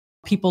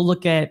people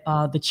look at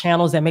the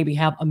channels that maybe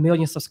have 1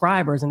 million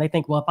subscribers and they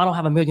think, well, if I don't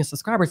have 1 million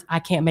subscribers, I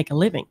can't make a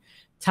living.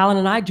 Talent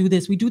and I do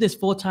this. We do this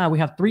full time. We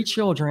have 3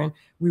 children.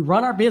 We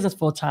run our business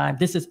full time.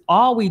 This is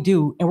all we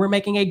do. And we're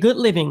making a good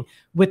living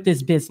with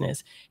this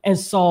business. And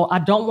so I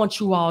don't want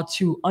you all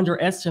to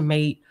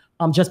underestimate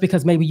just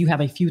because maybe you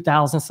have a few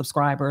thousand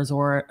subscribers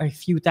or a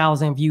few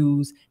thousand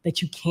views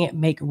that you can't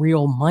make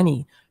real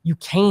money. You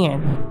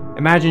can.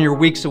 Imagine you're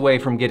weeks away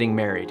from getting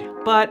married,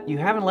 but you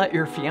haven't let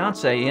your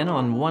fiance in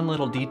on one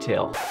little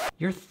detail.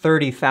 You're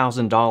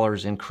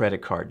 $30,000 in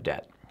credit card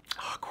debt.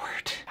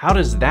 Awkward. How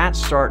does that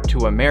start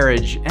to a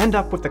marriage end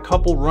up with the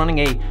couple running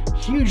a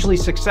hugely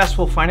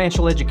successful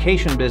financial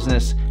education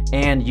business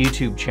and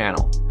YouTube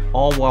channel,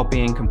 all while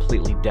being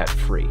completely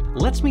debt-free?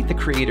 Let's meet the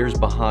creators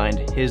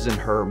behind His and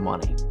Her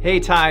Money. Hey,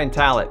 Tai and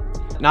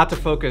Talaat. Not to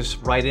focus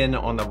right in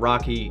on the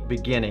rocky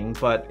beginning,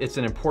 but it's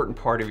an important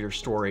part of your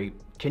story.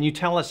 Can you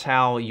tell us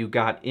how you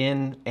got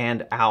in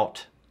and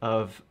out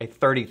of a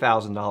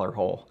 $30,000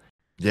 hole?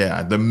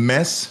 Yeah, the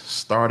mess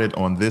started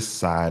on this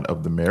side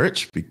of the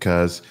marriage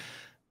because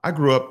I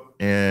grew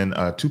up in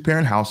a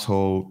 2-parent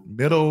household,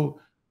 middle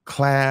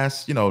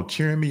class, you know,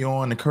 cheering me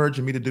on,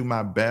 encouraging me to do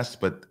my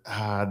best, but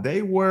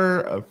they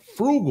were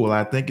frugal,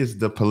 I think is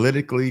the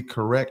politically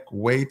correct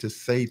way to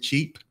say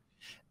cheap.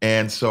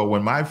 And so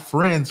when my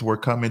friends were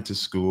coming to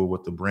school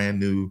with the brand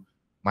new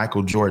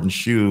Michael Jordan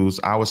shoes,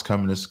 I was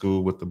coming to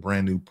school with the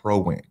brand new Pro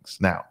Wings.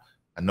 Now,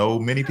 I know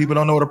many people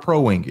don't know what a Pro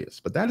Wing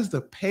is, but that is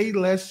the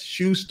Payless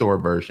shoe store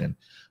version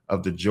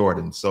of the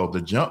Jordan. So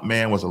the jump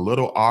man was a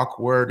little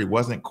awkward. It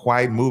wasn't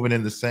quite moving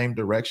in the same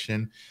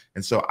direction.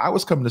 And so I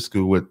was coming to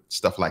school with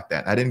stuff like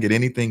that. I didn't get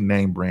anything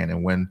name brand.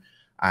 And when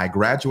I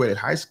graduated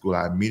high school,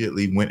 I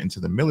immediately went into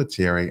the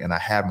military and I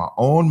had my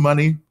own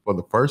money for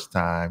the first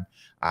time.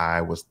 I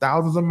was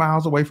thousands of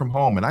miles away from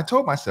home. And I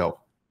told myself,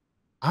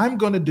 I'm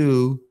going to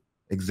do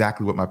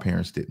exactly what my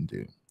parents didn't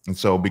do. And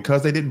so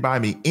because they didn't buy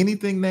me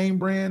anything name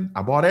brand,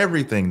 I bought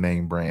everything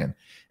name brand.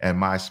 And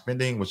my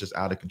spending was just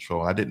out of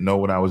control. I didn't know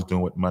what I was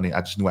doing with money.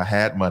 I just knew I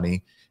had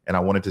money and I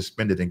wanted to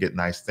spend it and get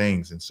nice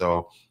things. And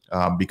so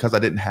because I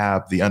didn't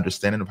have the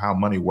understanding of how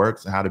money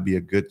works and how to be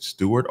a good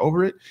steward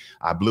over it,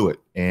 I blew it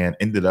and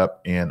ended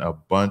up in a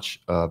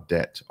bunch of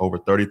debt, over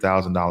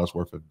 $30,000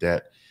 worth of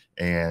debt,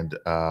 and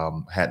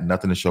had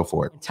nothing to show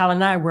for it. Talent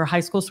and I were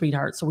high school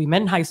sweethearts. So we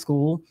met in high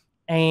school.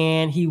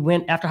 And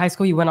after high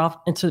school, he went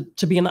off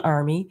to be in the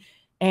Army.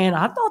 And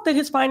I thought that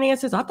his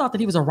finances, I thought that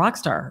he was a rock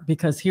star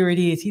because here it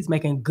is, he's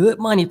making good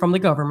money from the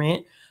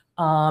government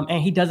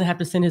and he doesn't have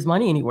to send his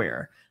money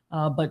anywhere,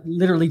 but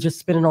literally just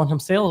spend it on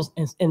himself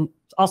and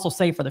also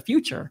save for the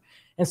future.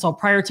 And so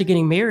prior to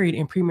getting married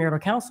in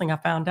premarital counseling, I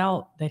found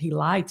out that he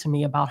lied to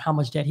me about how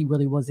much debt he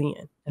really was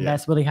in. And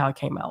that's really how it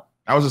came out.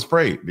 I was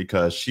afraid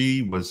because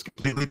she was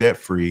completely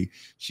debt-free.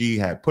 She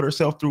had put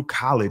herself through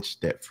college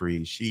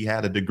debt-free. She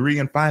had a degree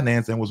in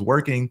finance and was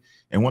working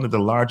in one of the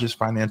largest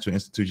financial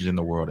institutions in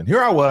the world. And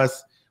here I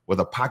was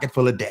with a pocket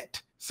full of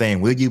debt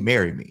saying, will you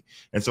marry me?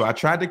 And so I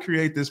tried to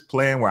create this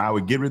plan where I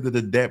would get rid of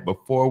the debt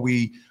before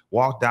we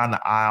walked down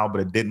the aisle,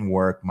 but it didn't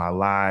work. My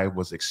lie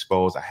was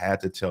exposed. I had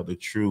to tell the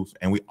truth.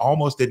 And we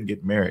almost didn't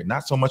get married,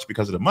 not so much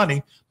because of the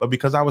money, but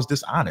because I was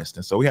dishonest.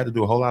 And so we had to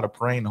do a whole lot of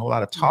praying, a whole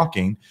lot of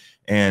talking.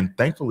 And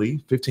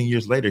thankfully, 15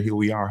 years later, here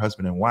we are,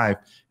 husband and wife.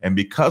 And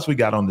because we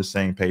got on the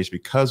same page,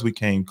 because we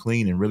came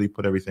clean and really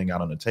put everything out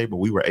on the table,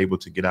 we were able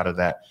to get out of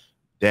that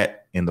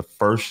debt in the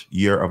first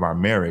year of our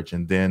marriage.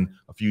 And then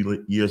a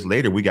few years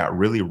later, we got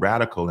really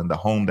radical in the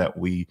home that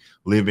we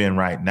live in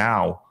right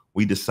now.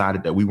 We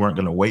decided that we weren't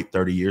going to wait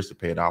 30 years to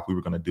pay it off. We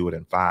were going to do it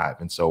in 5.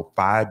 And so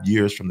 5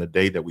 years from the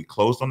day that we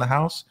closed on the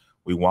house,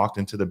 we walked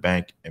into the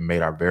bank and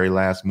made our very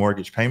last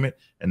mortgage payment.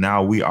 And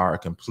now we are a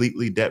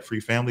completely debt-free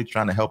family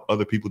trying to help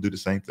other people do the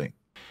same thing.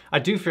 I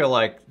do feel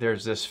like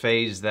there's this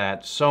phase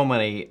that so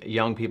many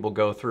young people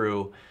go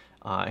through,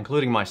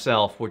 including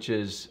myself, which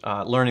is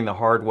learning the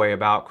hard way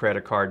about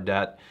credit card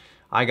debt.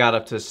 I got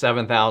up to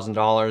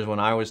 $7,000 when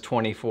I was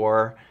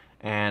 24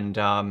 and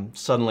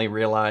suddenly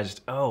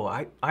realized, oh,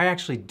 I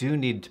actually do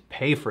need to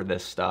pay for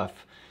this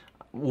stuff.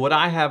 Would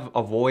I have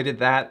avoided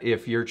that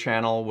if your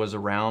channel was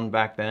around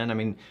back then? I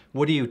mean,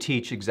 what do you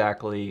teach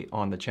exactly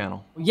on the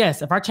channel?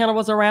 Yes, if our channel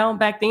was around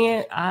back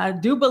then, I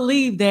do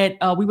believe that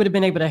we would have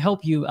been able to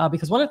help you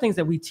because one of the things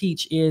that we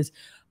teach is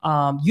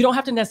you don't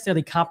have to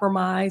necessarily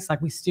compromise. Like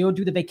we still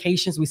do the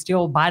vacations. We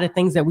still buy the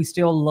things that we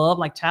still love.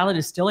 Like Talaat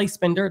is still a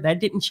spender.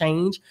 That didn't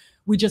change.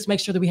 We just make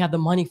sure that we have the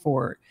money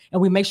for it.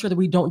 And we make sure that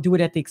we don't do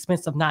it at the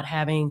expense of not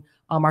having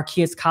our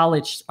kids'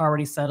 college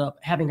already set up,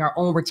 having our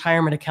own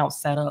retirement account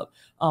set up,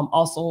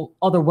 also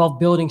other wealth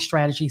building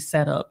strategies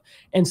set up.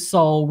 And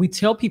so we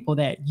tell people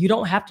that you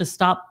don't have to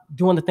stop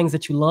doing the things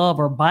that you love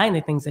or buying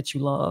the things that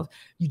you love.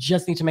 You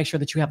just need to make sure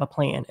that you have a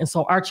plan. And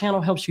so our channel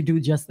helps you do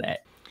just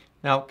that.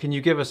 Now, can you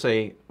give us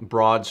a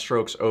broad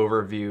strokes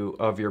overview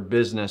of your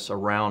business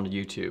around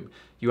YouTube?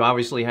 You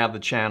obviously have the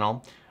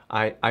channel.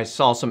 I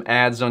saw some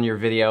ads on your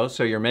video,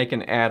 so you're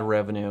making ad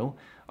revenue.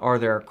 Are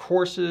there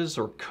courses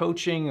or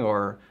coaching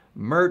or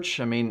merch?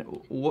 I mean,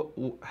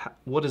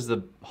 what does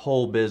the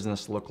whole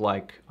business look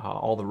like,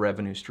 all the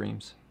revenue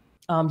streams?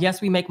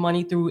 Yes, we make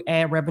money through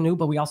ad revenue,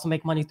 but we also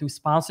make money through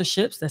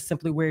sponsorships. That's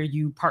simply where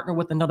you partner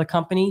with another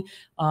company,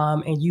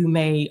 and you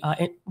may,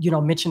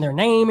 mention their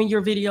name in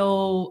your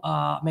video,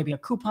 maybe a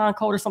coupon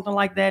code or something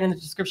like that in the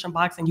description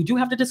box. And you do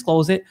have to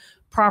disclose it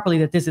properly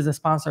that this is a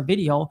sponsored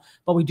video.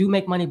 But we do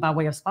make money by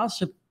way of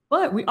sponsorship.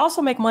 But we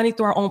also make money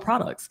through our own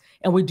products,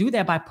 and we do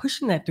that by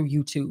pushing that through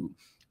YouTube.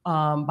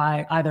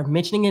 By either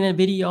mentioning it in a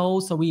video.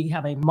 So we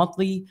have a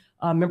monthly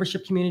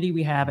membership community.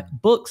 We have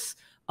books.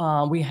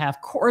 We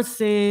have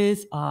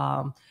courses.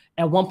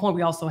 At one point,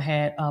 we also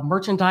had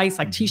merchandise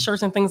like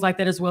T-shirts and things like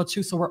that as well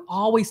too. So we're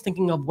always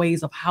thinking of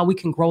ways of how we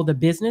can grow the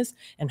business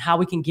and how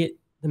we can get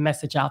the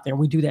message out there. And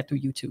we do that through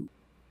YouTube.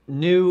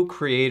 New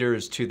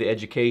creators to the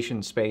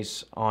education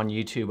space on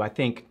YouTube, I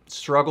think,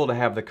 struggle to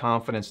have the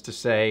confidence to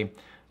say,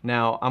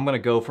 now I'm going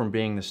to go from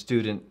being the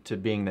student to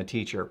being the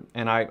teacher.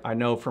 And I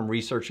know from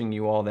researching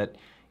you all that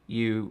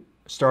you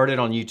started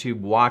on YouTube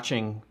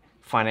watching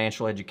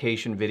financial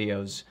education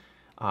videos,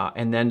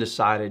 and then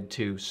decided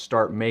to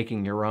start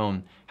making your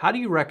own. How do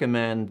you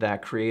recommend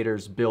that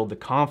creators build the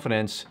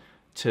confidence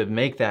to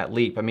make that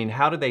leap? I mean,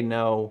 how do they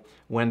know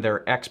when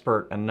they're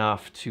expert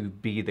enough to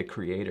be the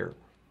creator?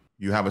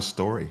 You have a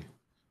story.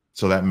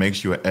 So that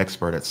makes you an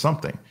expert at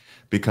something,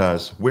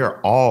 because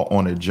we're all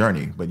on a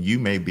journey, but you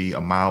may be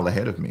a mile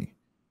ahead of me.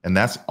 And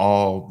that's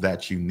all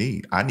that you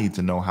need. I need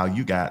to know how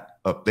you got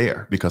up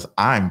there because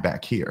I'm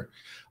back here.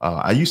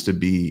 I used to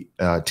be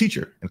a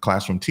teacher, a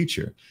classroom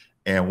teacher.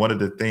 And one of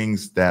the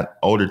things that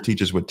older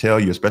teachers would tell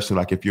you, especially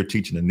like if you're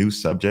teaching a new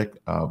subject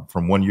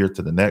from one year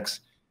to the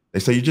next, they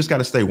say you just got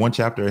to stay one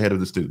chapter ahead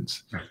of the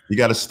students. You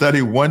got to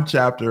study one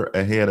chapter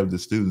ahead of the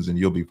students and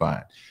you'll be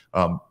fine.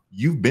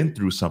 You've been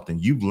through something,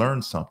 you've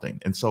learned something.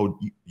 And so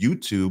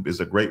YouTube is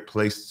a great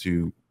place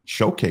to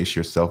showcase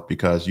yourself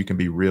because you can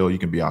be real, you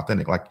can be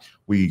authentic. Like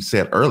we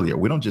said earlier,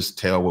 we don't just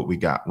tell what we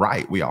got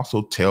right, we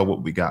also tell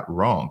what we got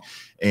wrong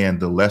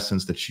and the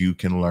lessons that you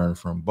can learn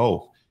from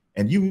both.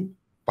 And you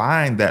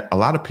find that a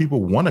lot of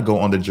people want to go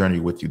on the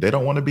journey with you. They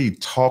don't want to be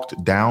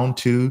talked down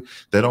to.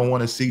 They don't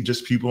want to see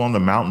just people on the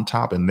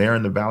mountaintop and they're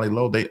in the valley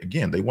low. They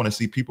want to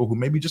see people who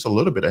may be just a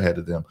little bit ahead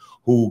of them,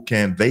 who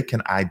they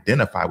can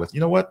identify with. You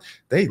know what?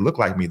 They look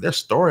like me. Their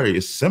story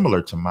is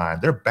similar to mine.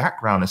 Their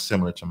background is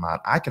similar to mine.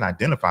 I can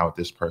identify with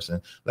this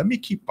person. Let me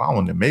keep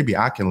following them. Maybe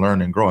I can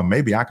learn and grow, and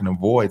maybe I can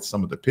avoid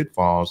some of the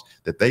pitfalls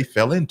that they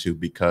fell into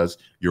because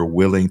you're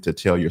willing to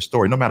tell your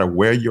story. No matter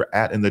where you're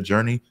at in the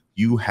journey,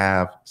 you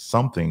have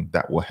something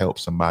that will help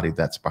somebody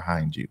that's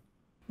behind you.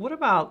 What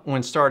about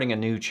when starting a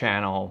new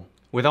channel?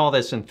 With all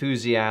this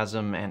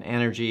enthusiasm and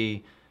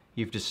energy,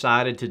 you've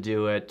decided to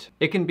do it.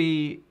 It can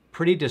be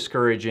pretty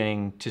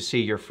discouraging to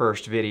see your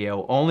first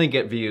video only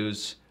get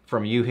views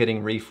from you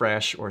hitting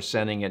refresh or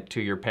sending it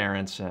to your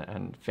parents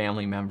and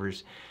family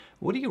members.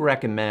 What do you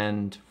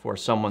recommend for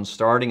someone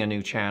starting a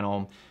new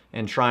channel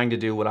and trying to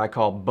do what I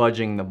call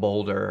budging the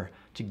boulder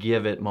to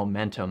give it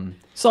momentum?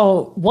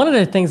 So one of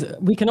the things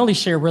we can only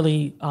share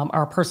really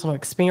our personal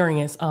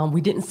experience.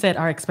 We didn't set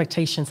our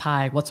expectations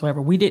high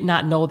whatsoever. We did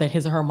not know that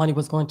his or her money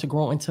was going to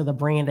grow into the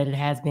brand that it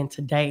has been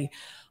today,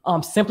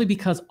 simply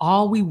because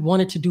all we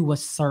wanted to do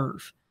was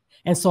serve.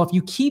 And so if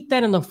you keep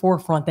that in the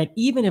forefront, that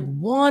even if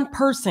one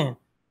person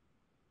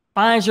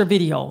finds your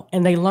video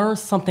and they learn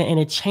something and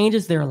it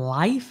changes their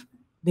life,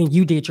 then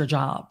you did your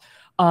job.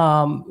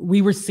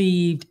 We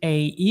received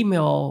an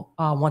email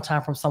one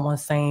time from someone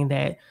saying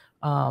that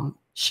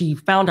she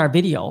found our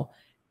video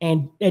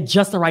and at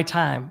just the right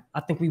time, I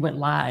think we went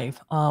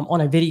live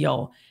on a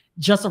video,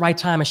 just the right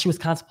time. And she was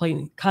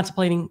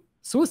contemplating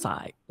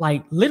suicide.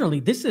 Like literally,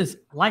 this is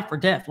life or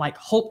death, like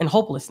hope and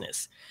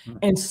hopelessness. Mm-hmm.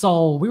 And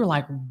so we were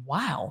like,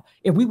 wow,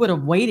 if we would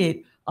have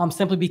waited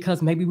simply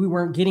because maybe we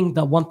weren't getting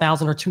the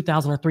 1,000 or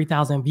 2,000 or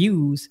 3,000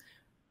 views,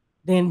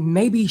 then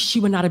maybe she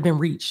would not have been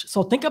reached.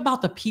 So think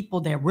about the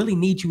people that really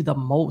need you the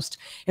most.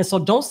 And so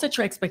don't set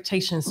your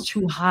expectations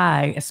too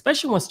high,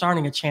 especially when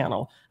starting a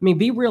channel. I mean,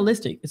 be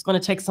realistic. It's going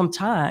to take some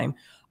time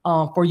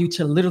for you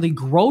to literally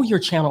grow your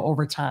channel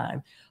over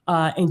time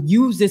and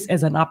use this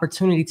as an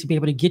opportunity to be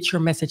able to get your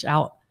message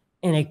out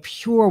in a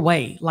pure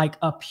way, like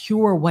a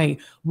pure way.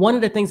 One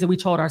of the things that we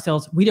told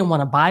ourselves, we didn't want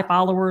to buy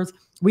followers.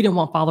 We didn't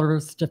want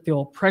followers to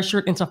feel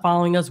pressured into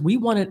following us. We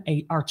wanted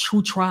our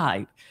true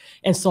tribe.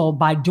 And so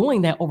by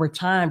doing that over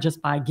time,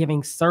 just by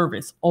giving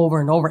service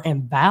over and over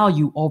and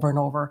value over and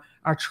over,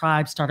 our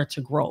tribe started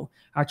to grow.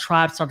 Our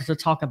tribe started to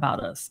talk about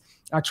us.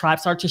 Our tribe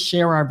started to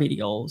share our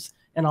videos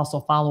and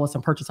also follow us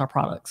and purchase our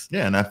products.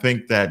 Yeah, and I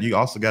think that you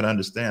also got to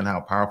understand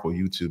how powerful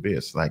YouTube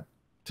is. Like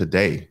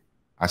today,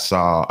 I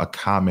saw a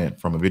comment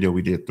from a video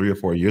we did 3 or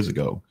 4 years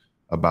ago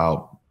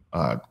about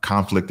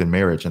conflict in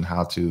marriage and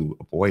how to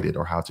avoid it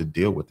or how to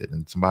deal with it.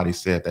 And somebody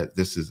said that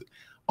this is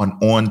an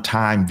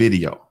on-time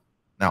video.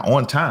 Now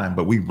on time,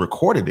 but we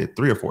recorded it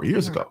 3 or 4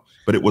 years ago,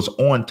 but it was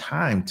on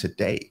time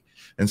today.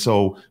 And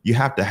so you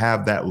have to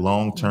have that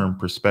long-term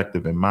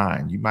perspective in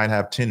mind. You might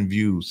have 10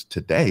 views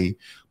today,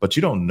 but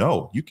you don't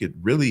know. You could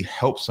really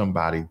help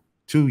somebody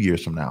 2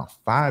 years from now,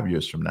 5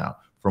 years from now,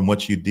 from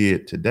what you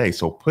did today.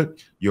 So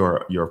put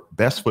your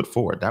best foot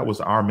forward. That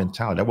was our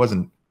mentality. That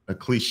wasn't a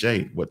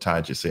cliche, what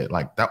Tai just said.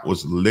 Like, that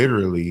was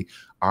literally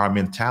our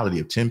mentality.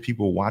 If 10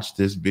 people watch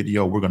this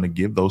video, we're going to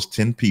give those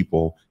 10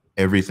 people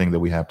everything that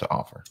we have to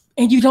offer.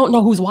 And you don't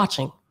know who's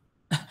watching.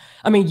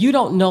 I mean, you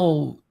don't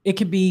know. It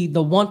could be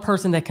the one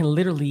person that can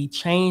literally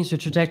change the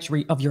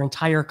trajectory of your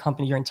entire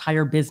company, your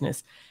entire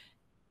business.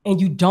 And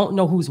you don't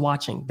know who's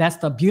watching. That's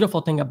the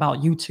beautiful thing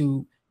about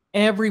YouTube.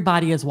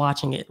 Everybody is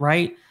watching it,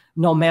 right?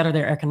 No matter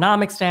their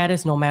economic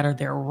status, no matter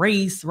their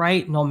race,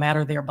 right? No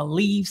matter their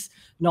beliefs,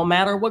 no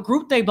matter what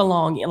group they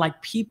belong in. Like,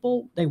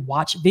 people, they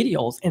watch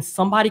videos, and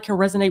somebody can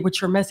resonate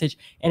with your message,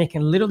 and it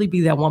can literally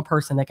be that one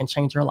person that can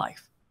change your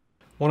life.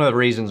 One of the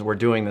reasons we're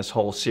doing this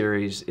whole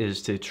series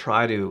is to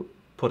try to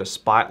put a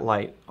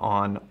spotlight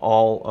on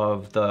all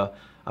of the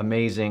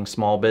amazing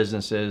small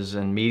businesses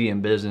and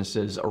medium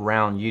businesses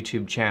around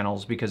YouTube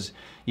channels, because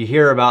you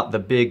hear about the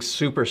big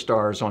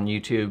superstars on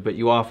YouTube, but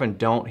you often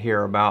don't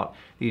hear about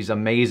these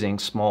amazing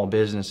small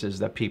businesses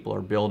that people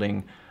are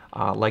building,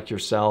 like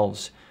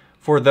yourselves.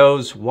 For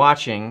those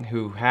watching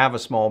who have a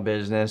small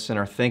business and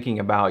are thinking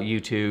about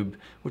YouTube,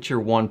 what's your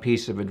one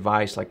piece of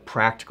advice, like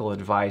practical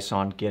advice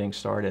on getting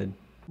started?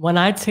 When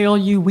I tell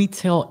you, we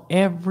tell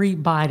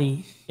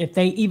everybody, if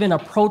they even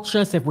approach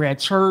us, if we're at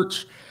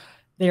church,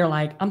 they're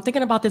like, I'm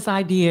thinking about this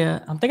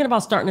idea. I'm thinking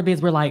about starting a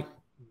business. We're like,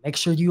 make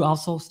sure you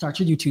also start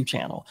your YouTube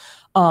channel.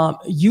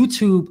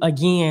 YouTube,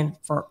 again,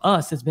 for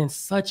us, has been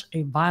such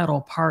a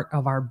vital part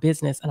of our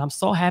business. And I'm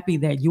so happy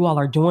that you all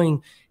are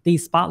doing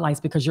these spotlights,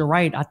 because you're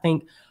right. I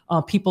think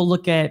people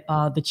look at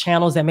the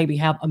channels that maybe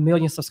have 1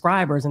 million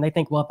subscribers, and they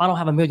think, well, if I don't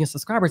have 1 million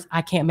subscribers,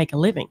 I can't make a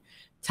living.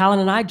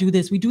 Talent and I do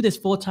this. We do this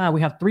full time.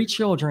 We have 3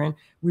 children.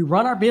 We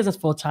run our business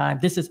full time.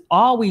 This is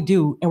all we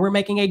do. And we're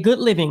making a good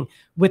living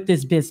with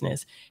this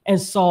business. And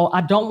so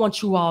I don't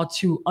want you all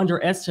to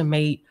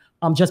underestimate,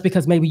 just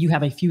because maybe you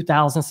have a few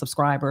thousand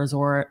subscribers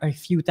or a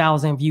few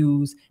thousand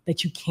views,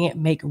 that you can't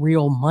make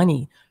real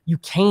money. You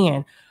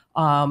can.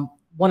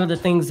 One of the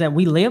things that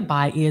we live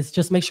by is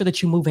just make sure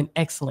that you move in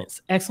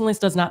excellence. Excellence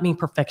does not mean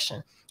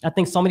perfection. I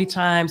think so many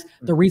times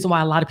the reason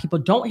why a lot of people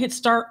don't hit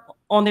start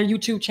on their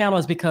YouTube channel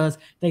is because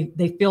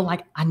they feel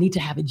like, I need to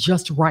have it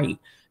just right.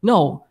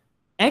 No,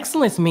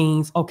 excellence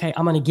means, okay,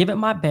 I'm going to give it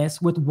my best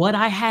with what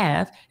I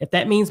have. If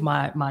that means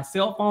my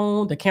cell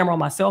phone, the camera on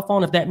my cell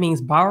phone, if that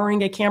means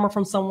borrowing a camera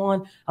from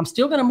someone, I'm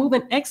still going to move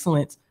in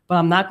excellence, but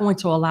I'm not going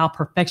to allow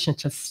perfection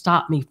to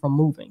stop me from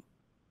moving.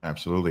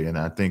 Absolutely. And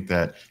I think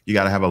that you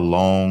got to have a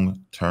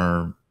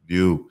long-term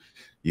view.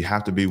 You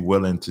have to be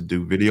willing to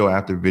do video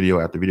after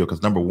video after video,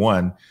 because number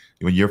one,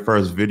 when your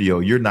first video,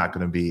 you're not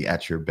going to be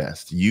at your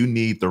best. You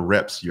need the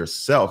reps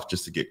yourself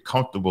just to get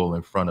comfortable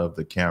in front of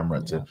the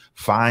camera, to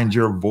find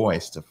your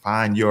voice, to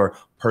find your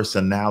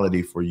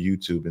personality for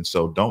YouTube. And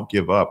so don't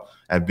give up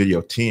at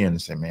video 10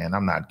 and say, man,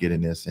 I'm not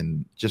getting this,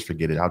 and just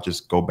forget it. I'll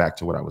just go back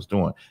to what I was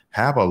doing.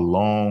 Have a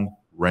long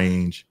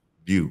range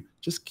view.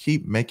 Just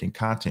keep making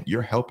content.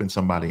 You're helping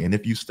somebody. And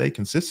if you stay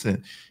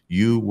consistent,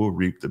 you will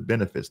reap the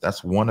benefits.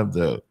 That's one of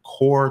the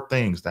core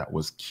things that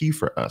was key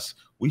for us.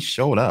 We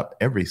showed up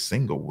every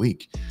single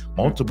week,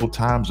 multiple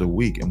times a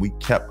week, and we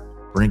kept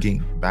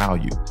bringing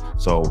value.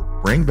 So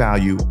bring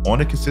value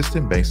on a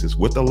consistent basis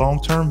with a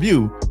long-term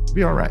view.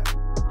 Be all right.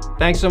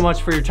 Thanks so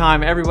much for your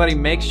time. Everybody,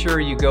 make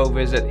sure you go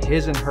visit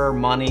His and Her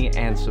Money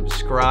and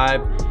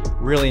subscribe.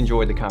 Really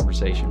enjoyed the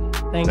conversation.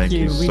 Thank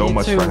you so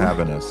much for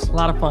having us. A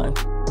lot of fun.